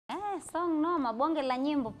song noma, bonge la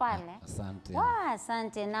nyimbo pale. Asante.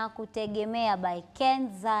 Asante na kutegemea by Kehn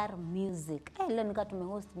Music. Leo nika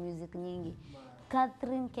tumehost music nyingi.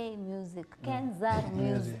 Catherine K Music, Kehn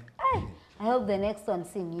Music. I hope the next one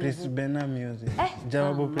see music. Chris Bena Music.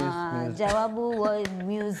 Jawabu Music. Jawabu World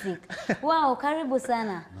Music. Wow, karibu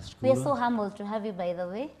sana. We are so humbled to have you, by the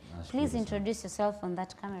way. Please introduce yourself on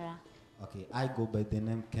that camera. Okay, I go by the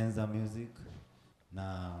name Kehn Music.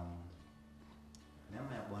 Na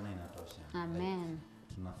neema ya Bwana inatosha. Amen.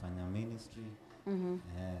 Like, tunafanya ministry.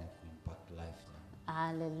 Impact life.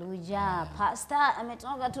 Hallelujah. Pastor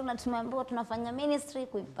ametoka tu na tumeambiwa tunafanya ministry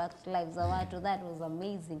ku impact lives za watu. That was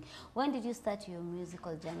amazing. When did you start your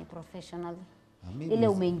musical journey professionally? Ile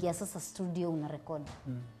umeingia sasa studio una record.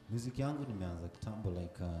 Music yangu nimeanza kitambo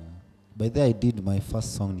like by the I did my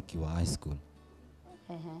first song nikiwa high school.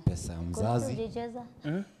 Pesa ya mzazi.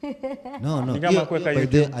 No. By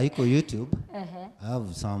the haiko YouTube. I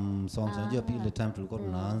have some songs. Unajua pia ile time tulikuwa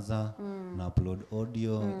tunaanza na upload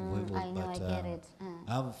audio but I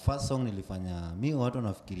have first song nilifanya mimi watu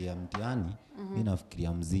wanafikiria mtihani, mimi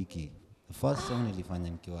nafikiria muziki. The first song nilifanya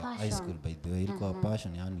nikiwa high school by the way ilikuwa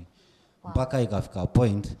passion yani. Mpaka ikafika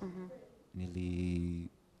point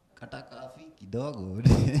kataka kidogo.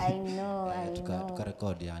 I know. Tuka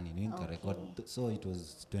record yani nika record. So it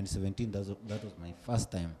was 2017 that was my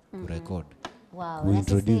first time to record. Wow. We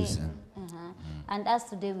introduce. And as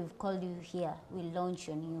today we've called you here, we launch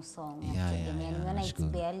your new song. Yeah. It's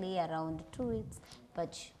barely around 2 weeks,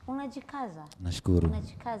 but unajikaza. Nashukuru.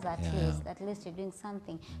 Unajikaza at least you're doing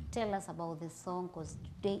something. Tell us about the song because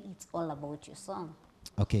today it's all about your song.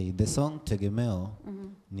 Okay, the song Tegemeo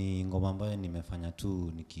ni ngoma ambayo nimefanya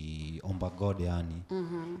tu nikiomba God yani.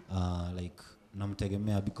 Like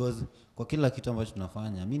namtegemea because kwa kila kitu ambacho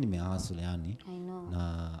tunafanya mimi nimehustle yani.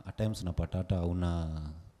 Na at times unapata hata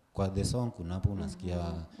kwa the song kuna hapo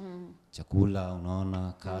unasikia chakula,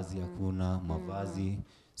 unaona kazi hakuna, mavazi.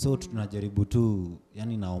 So tunajaribu tu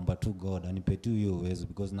yani naomba tu God anipe tu hiyo uwezo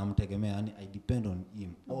because namtegemea yani I depend on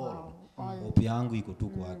him all. Hope yangu iko tu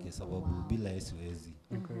kwake sababu bila yeye siwezi.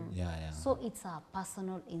 Yeah. So it's a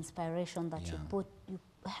personal inspiration that you put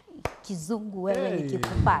kizungu wewe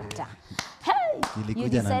nikikupata. You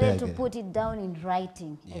decided to put it down in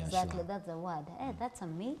writing. Exactly, sure. That's the word. That's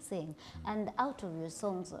amazing. And out of your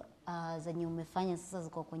songs zenye umefanya sasa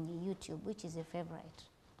ziko kwenye YouTube, which is your favorite?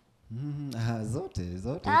 Zote.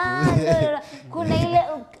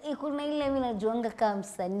 Kuna ile mimi najuanga kama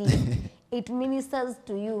msanii. It ministers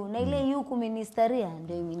to you. Na ile you kuministeria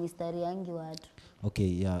ndio ministeriangi watu.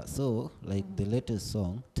 Okay, yeah. So like the latest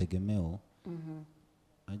song Tegemeo.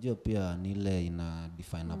 Najua pia nile ina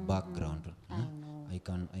define a background.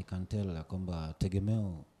 I can tell kwamba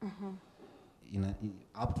Tegemeo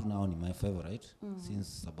up to now ni my favorite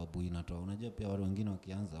since sababu inatoa. Unajua pia watu wengine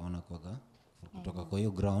wakianza wanakuwa kutoka kwa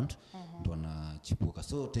hiyo ground ndo wanachipuka.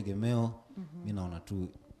 So Tegemeo mimi naona tu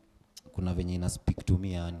kuna venye ina speak to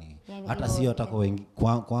me yani. Hata sio hata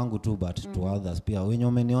kwangu tu but to others pia. Wenye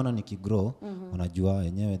wameniona nikigrow unajua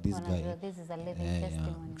wenyewe this is a living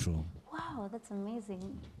testimony. True. Wow, that's amazing.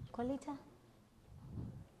 Kolita?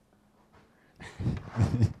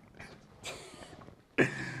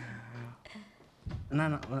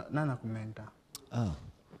 Nana kumenta.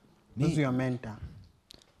 Who's your mentor?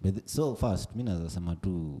 So first, mimi naweza sema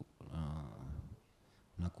tu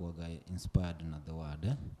nakuwa inspired na the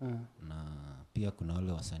word na pia kuna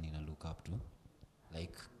wale wasanii na look up to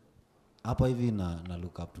like hapa hivi na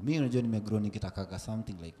look up to. Mimi unajua nimegrow nikitaka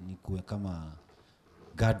something like nikuwe kama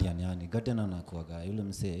guardian yani. Guardian anakuwa yule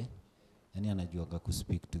msee yani anajua ku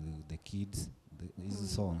speak to the kids hizi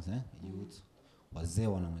songs youth wazee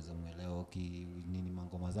wanaweza muelewa nini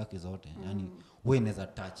mangoma zake zote yani wewe unaweza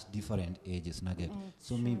touch different ages na get.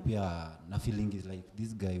 So mimi pia na feeling is like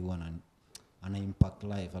this guy ana impact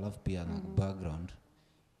life alafu pia na background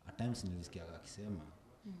at times nilisikia akisema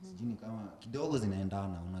sijini kama kidogo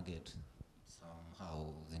zinaendana una get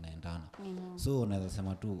somehow zinaendana. So naweza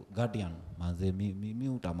sema tu guardian manze mimi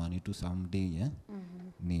utamani tu someday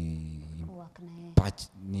ni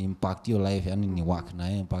impact your life yani ni work na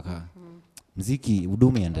yeye mpaka muziki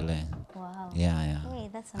huduma iendelee. Wow. Yeah. Hey,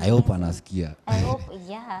 that's I hope anasikia. I hope,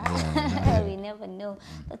 we never know.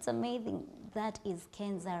 That's amazing. That is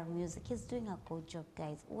Kehn Music. He's doing a good job,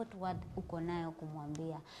 guys. What word uko nayo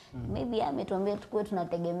kumwambia? Maybe ametuambia tukue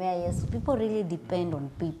tunategemea Yesu. People really depend on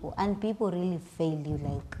people and people really fail you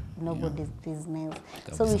like nobody's business.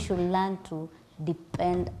 So we should learn to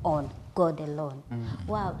depend on God alone.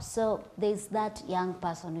 Wow, so there's that young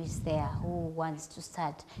person who is there who wants to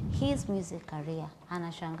start his music career.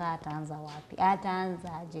 Anashangaa ataanza wapi?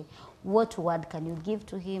 Ataanza aje? What word can you give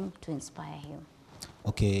to him to inspire him?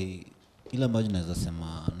 Okay, ile ambayo naweza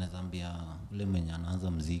sema, naweza ambia ule mwenye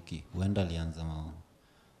anaanza muziki, huenda alianza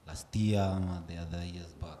last year ama the other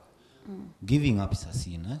years back. Giving up is a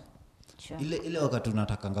sin, eh? Sure. Ile wakati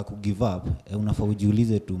unatakanga ku give up, unafaa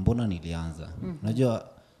ujiulize tu mbona nilianza. Unajua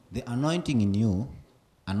the anointing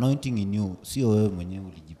in you sio wewe mwenyewe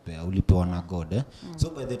ulijipea, ulipewa na God, eh? So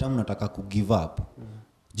by the time unataka ku give up,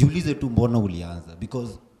 jiulize tu mbona ulianza,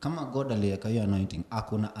 because kama God aliweka hiyo anointing,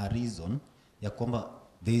 akona a reason ya kwamba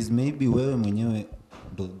there is maybe wewe mwenyewe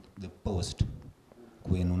the post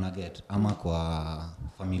kwenu na get ama kwa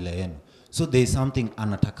familia yenu, so there is something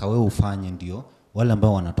anataka wewe ufanye ndio wale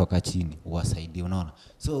ambao wanatoka chini uwasaidie, unaona.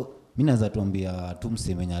 So mimi naweza tuambia tu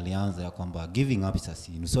msemenye alianza ya kwamba giving up is a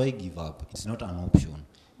sin, so I give up, it's not an option.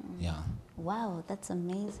 Yeah. Wow, that's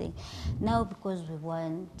amazing. Now, because we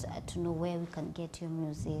want to know where we can get your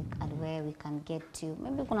music and where we can get to,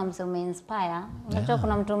 maybe kuna mse ume-inspire, unajua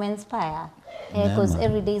kuna mtu ume-inspire, because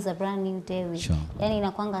every day is a brand new day. Sure. Yani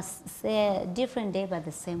inakuanga different day but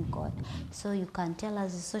the same God. So you can tell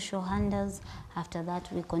us the social handles. After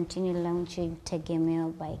that, we continue launching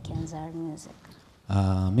Tegemeo by Kehn Music.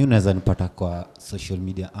 Mimi unaweza nipata kwa social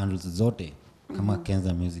media handles zote kama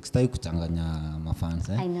Kehn Music. Sitaki kuchanganya mafans,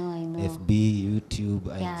 eh? I know. FB, YouTube,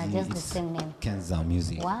 Yeah, IG, just the same name. Kehn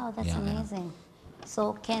Music. Wow, that's Yeah. amazing.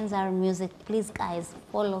 So Kehn Music, please guys,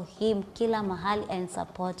 follow him kila mahali and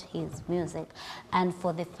support his music. And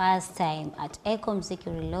for the first time at ECHOMziki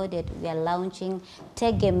Reloaded, we are launching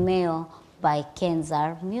Tegemeo by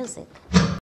Kehn Music.